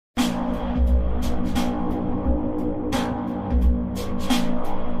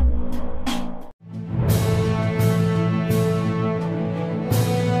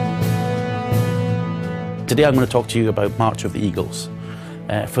Today I'm going to talk to you about March of the Eagles.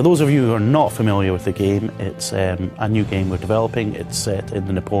 For those of you who are not familiar with the game, it's a new game we're developing. It's set in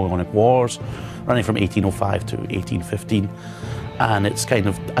the Napoleonic Wars, running from 1805 to 1815, and it's kind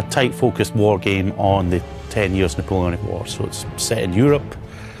of a tight focused war game on the 10 years Napoleonic Wars. So it's set in Europe.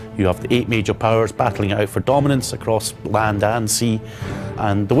 You have the 8 major powers battling it out for dominance across land and sea,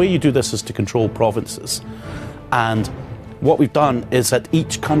 and the way you do this is to control provinces. And what we've done is that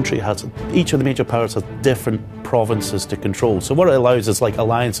each of the major powers has different provinces to control. So what it allows is like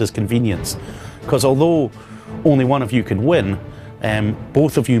alliances convenience, because although only one of you can win,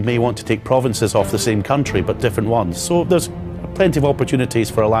 both of you may want to take provinces off the same country but different ones. So there's plenty of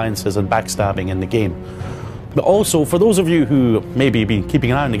opportunities for alliances and backstabbing in the game. But also, for those of you who maybe been keeping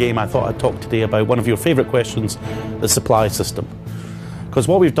an eye on the game, I thought I'd talk today about one of your favourite questions, the supply system. Because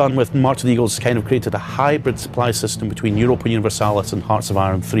what we've done with March of the Eagles is kind of created a hybrid supply system between Europa Universalis and Hearts of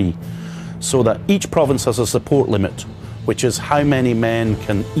Iron 3, so that each province has a support limit, which is how many men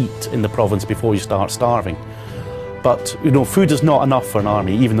can eat in the province before you start starving. But, you know, food is not enough for an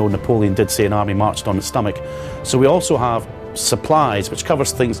army, even though Napoleon did say an army marched on its stomach. So we also have supplies, which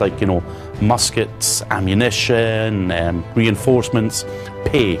covers things like, you know, muskets, ammunition, reinforcements,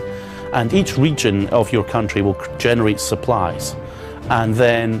 pay. And each region of your country will generate supplies. And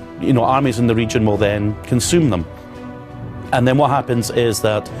then, you know, armies in the region will then consume them. And then what happens is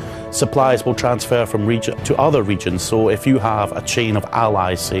that supplies will transfer from region to other regions. So if you have a chain of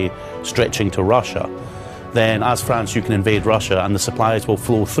allies, say, stretching to Russia, then as France you can invade Russia and the supplies will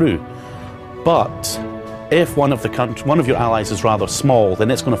flow through. But if one of your allies is rather small,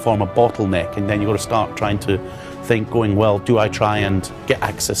 then it's going to form a bottleneck, and then you've got to start trying to think, going, well, do I try and get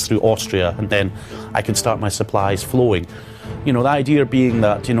access through Austria, and then I can start my supplies flowing? You know, the idea being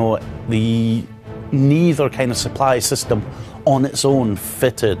that, you know, neither kind of supply system on its own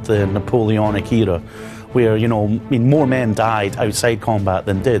fitted the Napoleonic era, where, you know, I mean, more men died outside combat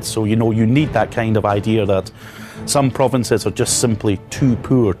than did. So, you know, you need that kind of idea that some provinces are just simply too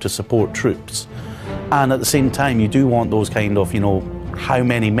poor to support troops. And at the same time, you do want those kind of, you know, how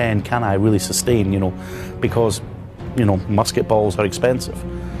many men can I really sustain, you know, because, you know, musket balls are expensive.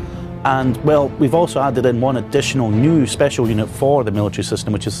 And, well, we've also added in one additional new special unit for the military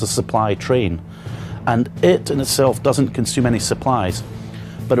system, which is the supply train. And it in itself doesn't consume any supplies,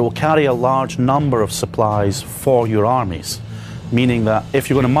 but it will carry a large number of supplies for your armies, meaning that if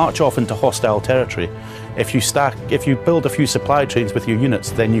you're going to march off into hostile territory, if you build a few supply trains with your units,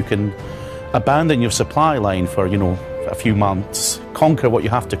 then you can abandon your supply line for, you know, a few months, conquer what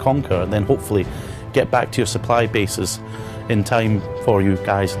you have to conquer, and then hopefully get back to your supply bases in time for you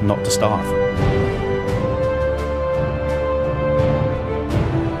guys not to starve.